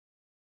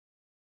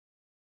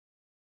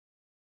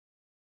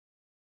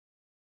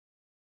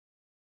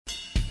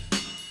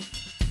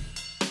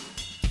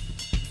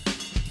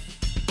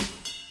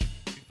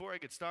before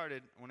I get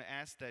started, I want to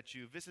ask that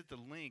you visit the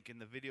link in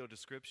the video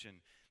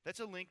description. That's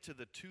a link to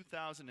the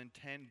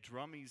 2010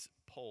 Drummies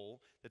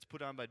poll that's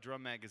put on by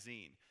Drum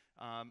Magazine.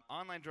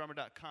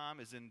 OnlineDrummer.com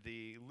is in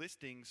the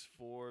listings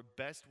for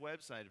best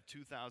website of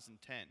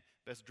 2010,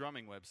 best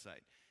drumming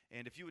website.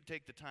 And if you would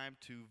take the time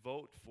to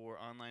vote for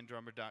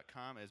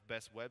OnlineDrummer.com as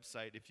best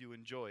website, if you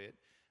enjoy it,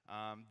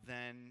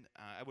 then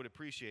I would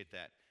appreciate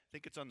that. I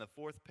think it's on the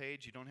 4th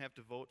page. You don't have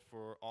to vote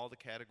for all the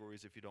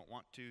categories if you don't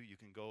want to. You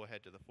can go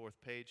ahead to the 4th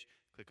page,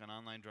 click on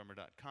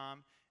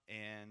OnlineDrummer.com,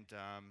 and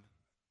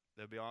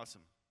that'll be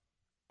awesome.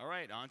 All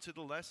right, on to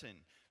the lesson.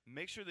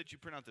 Make sure that you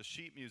print out the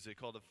sheet music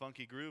called a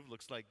funky groove.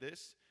 Looks like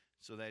this,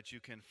 so that you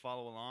can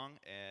follow along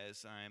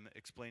as I'm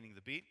explaining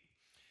the beat.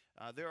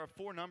 There are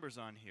 4 numbers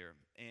on here,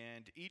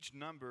 and each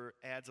number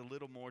adds a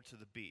little more to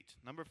the beat.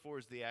 Number 4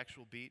 is the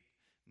actual beat.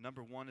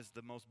 Number 1 is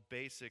the most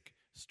basic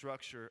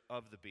structure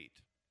of the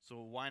beat. So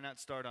why not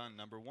start on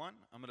number 1?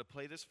 I'm going to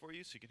play this for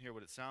you so you can hear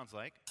what it sounds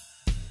like.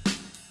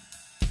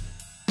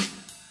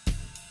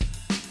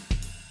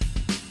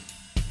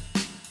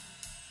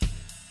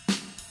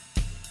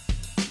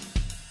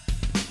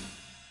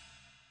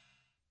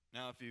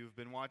 Now, if you've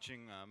been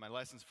watching my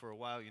lessons for a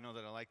while, you know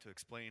that I like to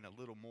explain a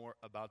little more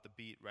about the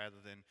beat rather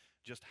than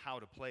just how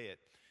to play it.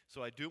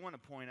 So I do want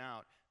to point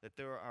out that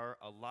there are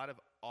a lot of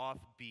off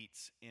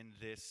beats in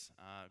this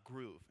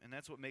groove, and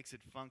that's what makes it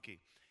funky.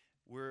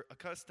 We're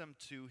accustomed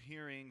to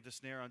hearing the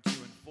snare on 2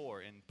 and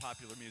 4 in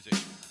popular music,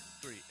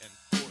 3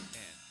 and 4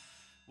 and.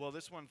 Well,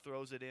 this one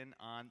throws it in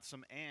on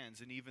some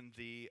ands and even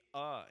the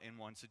in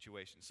one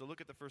situation. So look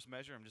at the first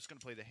measure. I'm just going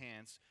to play the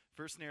hands.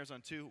 First snare's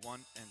on 2, 1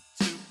 and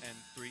 2 and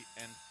 3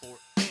 and 4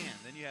 and.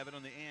 Then you have it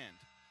on the and.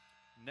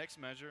 Next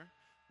measure,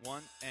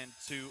 1 and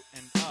 2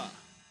 and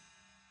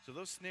So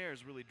those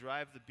snares really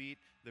drive the beat.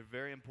 They're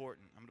very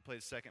important. I'm going to play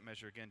the second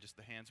measure again, just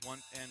the hands. 1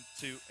 and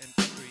 2 and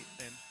 3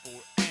 and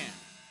 4 and.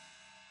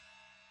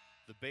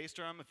 The bass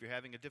drum, if you're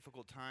having a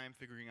difficult time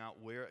figuring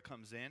out where it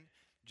comes in,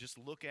 just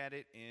look at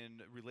it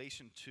in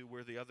relation to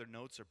where the other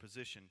notes are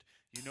positioned.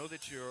 You know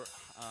that your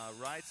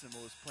ride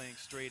cymbal is playing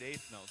straight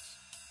 8th notes.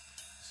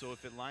 So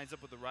if it lines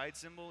up with the ride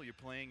cymbal, you're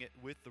playing it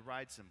with the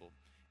ride cymbal.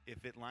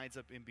 If it lines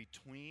up in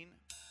between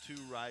 2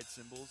 ride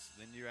cymbals,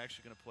 then you're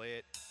actually going to play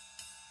it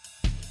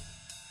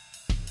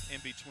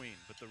in between.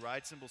 But the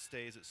ride cymbal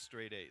stays at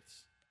straight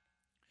 8ths.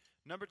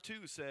 Number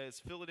 2 says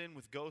fill it in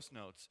with ghost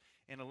notes.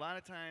 And a lot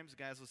of times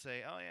guys will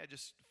say, oh yeah,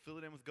 just fill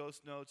it in with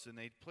ghost notes, and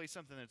they play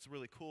something that's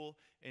really cool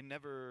and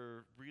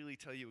never really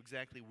tell you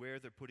exactly where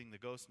they're putting the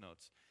ghost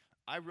notes.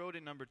 I wrote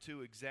in number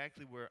 2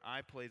 exactly where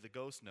I play the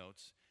ghost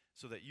notes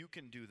so that you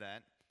can do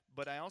that.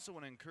 But I also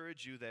want to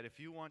encourage you that if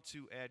you want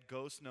to add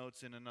ghost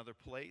notes in another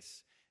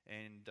place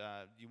and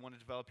you want to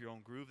develop your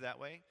own groove that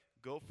way,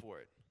 go for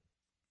it.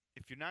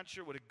 If you're not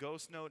sure what a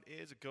ghost note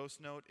is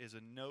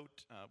a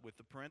note with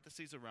the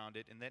parentheses around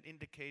it, and that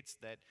indicates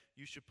that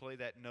you should play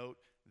that note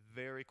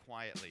very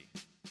quietly.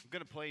 I'm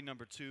going to play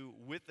number 2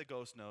 with the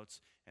ghost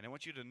notes, and I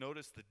want you to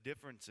notice the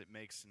difference it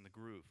makes in the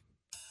groove.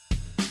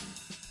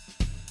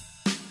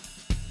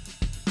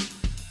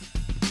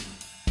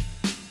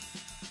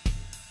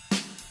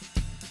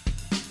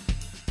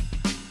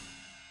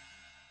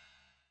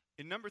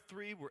 In number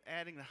 3, we're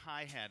adding the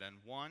hi-hat on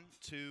 1,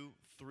 2,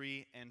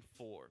 3, and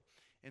 4.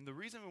 And the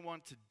reason we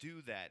want to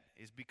do that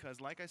is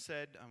because, like I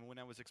said when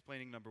I was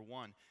explaining number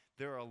 1,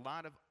 there are a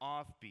lot of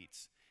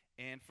offbeats.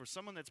 And for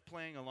someone that's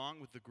playing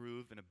along with the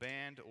groove in a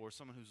band or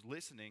someone who's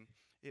listening,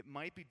 it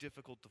might be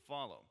difficult to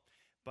follow.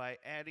 By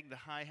adding the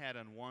hi-hat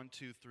on 1,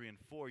 2, 3, and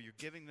 4, you're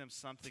giving them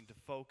something to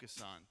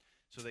focus on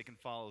so they can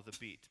follow the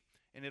beat.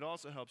 And it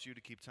also helps you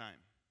to keep time.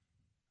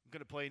 I'm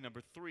going to play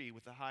number 3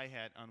 with the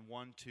hi-hat on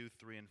 1, 2,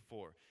 3, and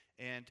 4.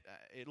 And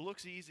it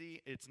looks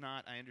easy. It's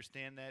not. I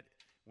understand that.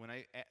 When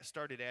I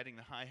started adding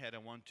the hi-hat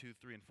on 1, 2,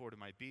 3, and 4 to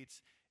my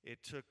beats,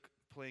 it took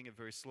playing it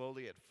very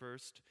slowly at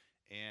first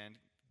and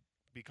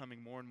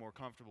becoming more and more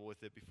comfortable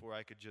with it before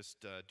I could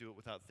just do it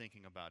without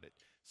thinking about it.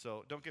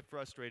 So don't get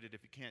frustrated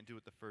if you can't do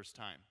it the first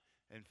time.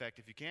 In fact,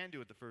 if you can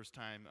do it the first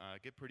time,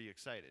 get pretty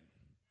excited.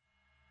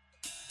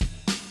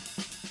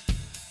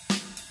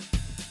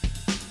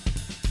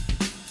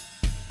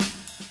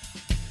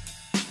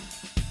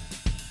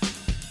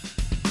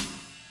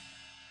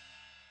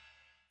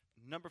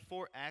 Number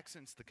 4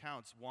 accents the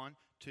counts 1,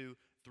 2,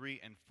 3,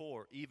 and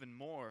 4 even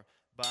more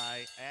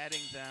by adding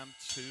them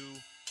to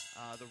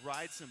the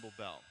ride cymbal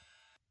bell.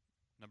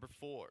 Number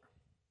 4.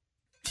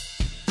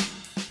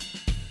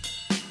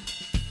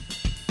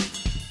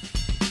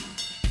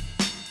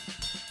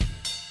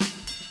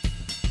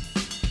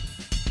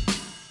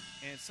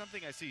 And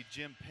something I see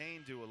Jim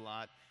Payne do a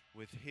lot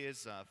with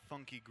his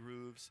funky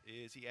grooves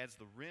is he adds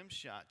the rim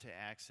shot to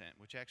accent,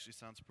 which actually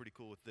sounds pretty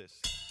cool with this.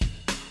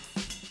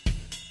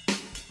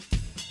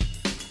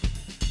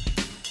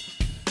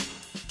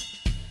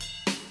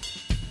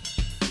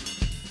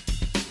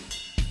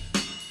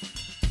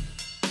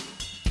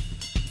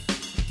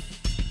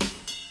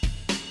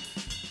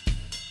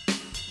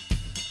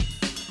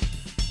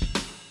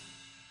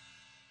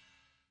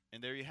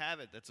 And there you have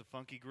it. That's a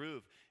funky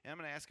groove. And I'm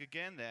going to ask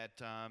again that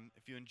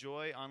if you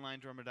enjoy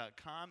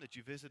onlinedrummer.com, that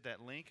you visit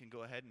that link and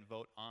go ahead and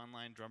vote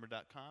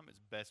onlinedrummer.com as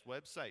best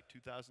website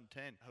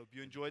 2010. I hope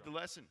you enjoyed the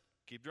lesson.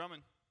 Keep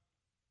drumming.